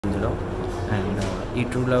ఈ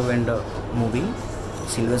true love and movie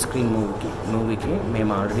silver screen మూవీకి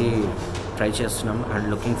మేము ఆల్రెడీ ట్రై చేస్తున్నాం and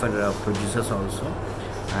looking for producers also.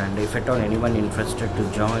 And if at all anyone interested to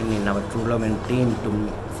join in our True Love and team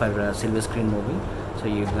for silver screen movie, so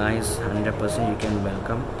you guys 100% you can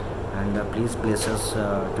welcome, and please bless us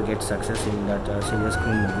to get success in that silver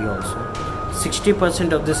screen movie also.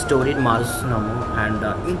 60% of the story మారుస్తున్నాము and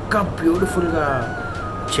ఇంకా బ్యూటిఫుల్గా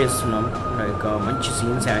చేస్తున్నాం. Like మంచి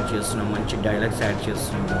scenes add చేస్తున్నాం, మంచి dialogues add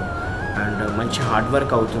చేస్తున్నాము and మంచి hard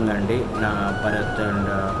work అవుతుందండి నా భరత్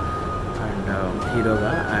అండ్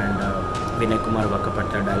హీరోగా అండ్ వినయ్ కుమార్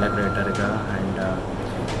వక్కపట్ల డైలాగ్ రైటర్గా అండ్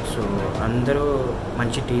సో అందరూ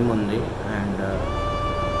మంచి టీం ఉంది అండ్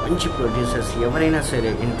మంచి ప్రొడ్యూసర్స్ ఎవరైనా సరే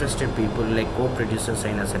interested people like co producers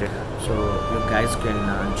అయినా సరే so you guys can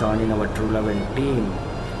join in our true love and team.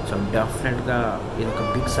 So డెఫినెట్గా ఇది ఒక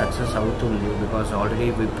బిగ్ సక్సెస్ అవుతుంది because already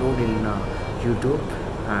we proved in YouTube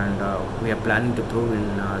and we are planning to prove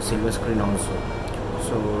in silver screen also.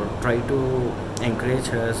 So try to encourage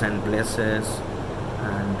us and bless us,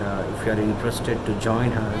 and if you are interested to join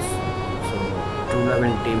us, so True Love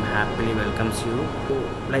and team happily welcomes you.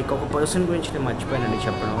 Like oka person gurinchi ne marchipoyanandi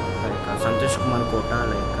cheppanu, like Santosh Kumar Kota,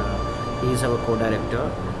 like he is our co-director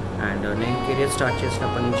and నేను career start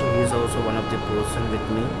చేసినప్పటి నుంచి he is also one of the person with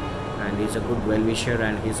me and he is a good well wisher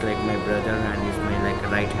and he is like my brother and he is my like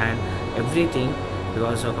right hand everything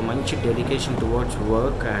because oka manchi dedication towards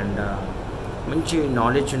work and మంచి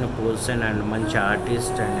knowledge ఉన్న person and మంచి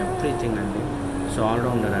artist and everything అండి. So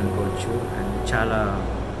allrounder అనుకోవచ్చు and చాలా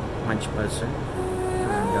మంచి person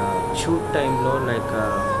and shoot టైంలో like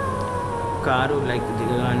car like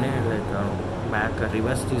దిగగానే like back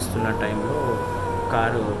reverse తీస్తున్న టైంలో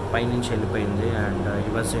కారు పైనుంచి వెళ్ళిపోయింది and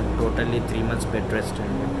he was totally 3 months bed rest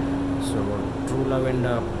అండి. So true love and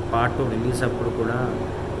part 2 release అప్పుడు కూడా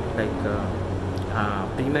లైక్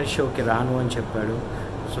ప్రీమియర్ షోకి రాను అని చెప్పాడు.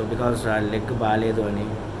 సో బికాజ్ ఆ లెగ్ బాగాలేదు అని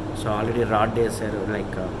సో ఆల్రెడీ రాడ్ వేశారు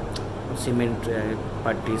లైక్ సిమెంట్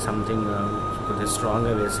పట్టి సంథింగ్ కొద్దిగా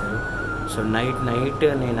స్ట్రాంగ్గా వేశారు. సో నైట్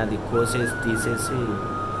నేను అది తీసేసి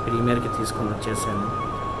ప్రీమియర్కి తీసుకొని వచ్చేసాను.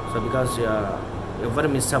 సో బికాజ్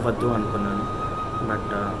ఎవరు మిస్ అవ్వద్దు అనుకున్నాను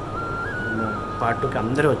బట్ పార్ట్ 2కి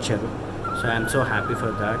అందరూ వచ్చారు. So I'm so happy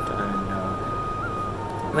for that and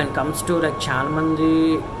when comes to like చాలామంది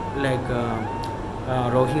లైక్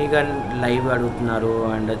రోహిణి గారు లైవ్ అడుగుతున్నారు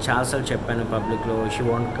అండ్ చాలాసార్లు చెప్పాను పబ్లిక్లో షీ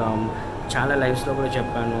వోంట్ కమ్, చాలా లైవ్స్లో కూడా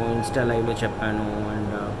చెప్పాను, ఇన్స్టా లైవ్లో చెప్పాను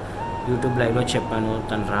అండ్ యూట్యూబ్ లైవ్లో చెప్పాను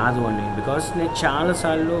తను రాదు అని. బికాస్ నేను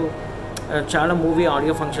చాలాసార్లు చాలా మూవీ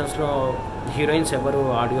ఆడియో ఫంక్షన్స్లో హీరోయిన్స్ ఎవరు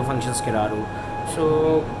ఆడియో ఫంక్షన్స్కి రారు. సో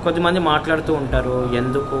కొద్దిమంది మాట్లాడుతూ ఉంటారు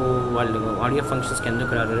ఎందుకు వాళ్ళు ఆడియో ఫంక్షన్స్కి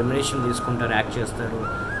ఎందుకు రారు, రెమ్యునరేషన్ తీసుకుంటారు, యాక్ట్ చేస్తారు,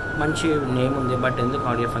 మంచి నేమ్ ఉంది బట్ ఎందుకు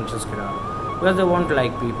ఆడియో ఫంక్షన్స్కి రారు. Because they won't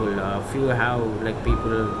like people.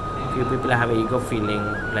 Few people have a ego feeling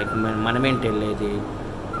like manamente ledi.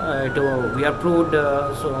 We are proved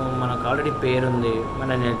so manaku already పేరు ఉంది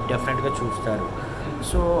మనని డెఫినెట్గా చూస్తారు.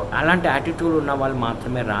 సో అలాంటి యాటిట్యూడ్ ఉన్న వాళ్ళు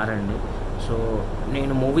మాత్రమే రారండి. సో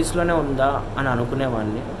నేను మూవీస్లోనే ఉందా అని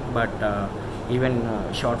అనుకునేవాడిని but even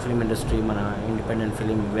short film industry మన ఇండిపెండెంట్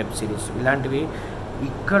ఫిలిం వెబ్ సిరీస్ ఇలాంటివి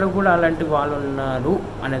ఇక్కడ కూడా అలాంటి వాళ్ళు ఉన్నారు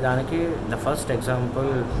అనే దానికి ద ఫస్ట్ ఎగ్జాంపుల్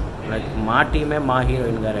లైక్ మా టీమే మా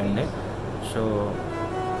హీరోయిన్ గారండి. So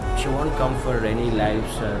she won't come for any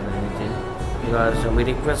lives or anything because we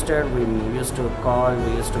requested, we use to call,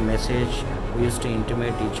 we use to message, we use to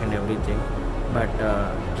intimate each and everything but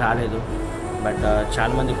రాలేదు. But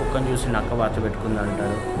చాలామంది కుక్కను చూసి నక్క వాత పెట్టుకుంది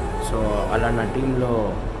అంటారు. సో అలా నా టీంలో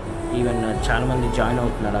ఈవెన్ చాలామంది జాయిన్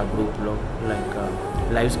అవుతున్నారు ఆ గ్రూప్లో లైక్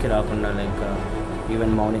లైవ్స్కి రాకుండా like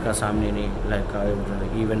even Monica Samnini, like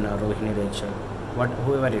even Rohini Rachel,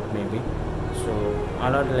 whoever it may be. So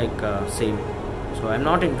all are like same. So I'm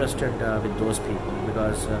not interested with those people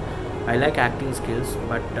because I like acting skills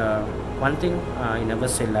but one thing I never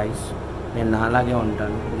say lies. నేను నాలాగే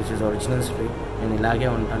ఉంటాను, this is original script, నేను ఇలాగే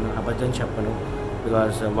ఉంటాను, అబద్ధం చెప్పను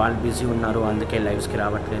because వాళ్ళు busy ఉన్నారు అందుకే లైవ్స్కి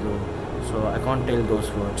రావట్లేదు. So I can't tell those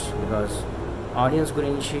words because audience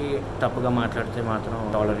గురించి తప్పుగా మాట్లాడితే మాత్రం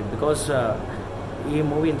టాలరేట్ బికాస్ ఈ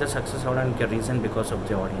మూవీ ఇంత సక్సెస్ అవ్వడానికి reason because of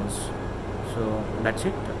the audience. So that's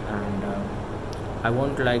it and I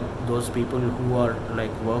want like those people who are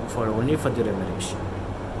like work for only for the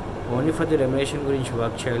remuneration గురించి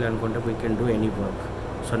work చేయాలనుకుంటే we can do any work.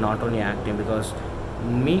 So not only acting because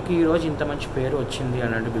మీకు ఈరోజు ఇంత మంచి పేరు వచ్చింది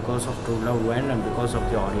అని అంటే because of true love and because of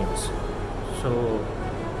the audience. So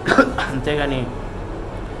అంతేగాని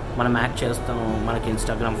మనం యాక్ట్ చేస్తాము మనకి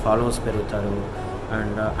ఇన్స్టాగ్రామ్ ఫాలోవర్స్ పెరుగుతారు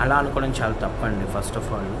అండ్ అలా అనుకోవడం చాలా తప్పండి first of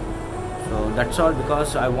all. So that's all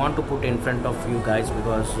because I want to put in front of you guys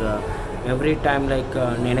because every time like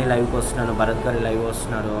నేనే లైవ్కి వస్తున్నాను, భరత్ గారి లైవ్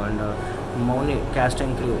వస్తున్నారు, and Mouni caste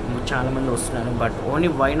and crew చాలామంది వస్తున్నారు. But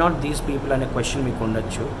only why not these people అనే question మీకు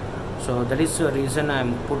ఉండొచ్చు. So that is the reason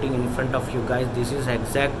I'm putting in front of you guys. This is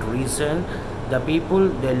exact reason. The people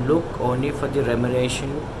they look only for the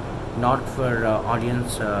remuneration, not for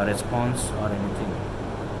audience response or anything.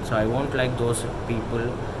 So I won't like those people,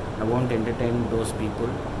 I won't entertain those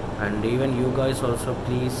people. And even you guys also,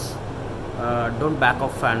 please don't back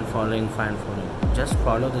off fan following. Just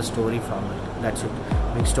follow the story forward, that's it.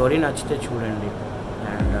 Meek story nachite chudandi,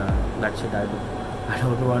 and that's it. I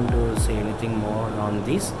don't want to say anything more on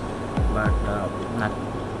this, but నాకు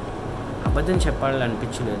అబద్ధం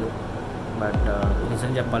చెప్పాలనిపించలేదు, but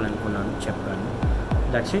నిజం చెప్పాలనుకున్నాను, చెప్పాను.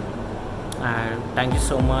 That's it. And thank you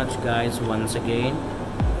so much guys, once again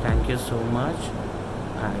thank you so much,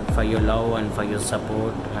 and for your love and for your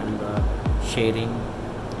support and sharing,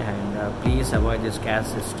 and please avoid this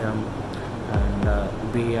caste system, and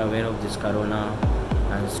be aware of this corona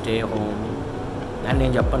and stay home. and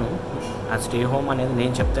నేను చెప్పను ఆ stay home అనేది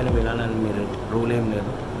నేను చెప్తాను వెళ్ళాలని మీరు rule ఏం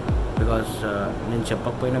లేదు, బికాస్ నేను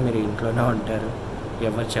చెప్పకపోయినా మీరు ఇంట్లోనే ఉంటారు,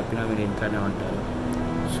 ఎవరు చెప్పినా మీరు ఇంట్లోనే ఉంటారు.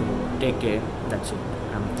 So take care, that's it.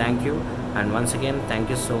 Thank you, and once again thank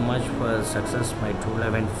you so much for success my True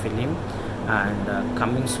Love and film, and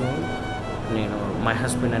coming soon నేను మై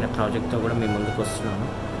హస్బెండ్ అనే ప్రాజెక్ట్తో కూడా మీ ముందుకు వస్తున్నాను.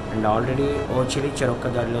 అండ్ ఆల్రెడీ ఓ చిలి చెరొక్క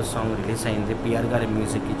దారిలో సాంగ్ రిలీజ్ అయింది, పిఆర్ గారి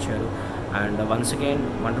music ఇచ్చారు. And once again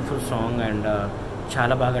wonderful song, and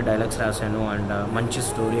చాలా బాగా డైలాగ్స్ రాశాను, అండ్ మంచి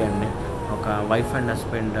స్టోరీ అండి. ఒక వైఫ్ అండ్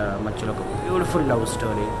హస్బెండ్ మధ్యలో ఒక beautiful love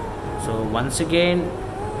story. So once again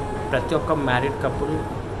ప్రతి ఒక్క మ్యారీడ్ కపుల్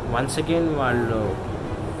వన్స్ అగైన్ వాళ్ళు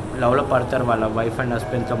లవ్లో పడతారు, వాళ్ళ వైఫ్ అండ్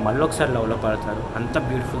హస్బెండ్తో మళ్ళీ ఒకసారి లవ్లో పడతారు. అంత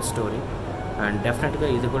బ్యూటిఫుల్ స్టోరీ, అండ్ డెఫినెట్గా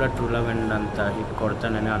ఇది కూడా ట్రూ లవ్ అండ్ అంత హిట్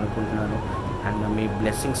కొడతానని అనుకుంటున్నాను. అండ్ మీ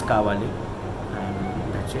బ్లెస్సింగ్స్ కావాలి, and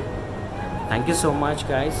that's it. Thank you so much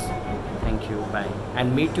guys, thank you, bye,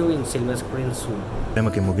 and meet you in silver screen soon.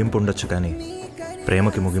 ప్రేమకి ముగింపు ఉండొచ్చు, కానీ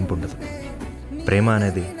ప్రేమకి ముగింపు ఉండదు. ప్రేమ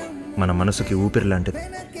అనేది మన మనసుకి ఊపిరి లాంటిది.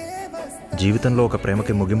 జీవితంలో ఒక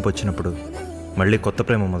ప్రేమకి ముగింపు వచ్చినప్పుడు మళ్ళీ కొత్త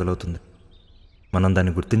ప్రేమ మొదలవుతుంది. మనం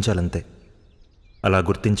దాన్ని గుర్తించాలంతే. అలా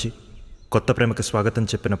గుర్తించి కొత్త ప్రేమకి స్వాగతం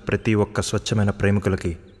చెప్పిన ప్రతి ఒక్క స్వచ్ఛమైన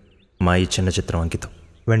ప్రేమికులకి మా ఈ చిన్న చిత్రం అంకితం.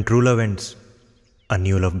 When true love ends, a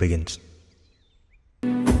new love begins.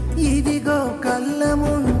 ఇదిగో కళ్ళ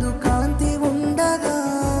ముందు కాంతి ఉండగా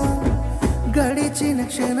గడిచిన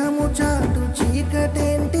క్షణము చాటు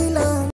చీకటేంటి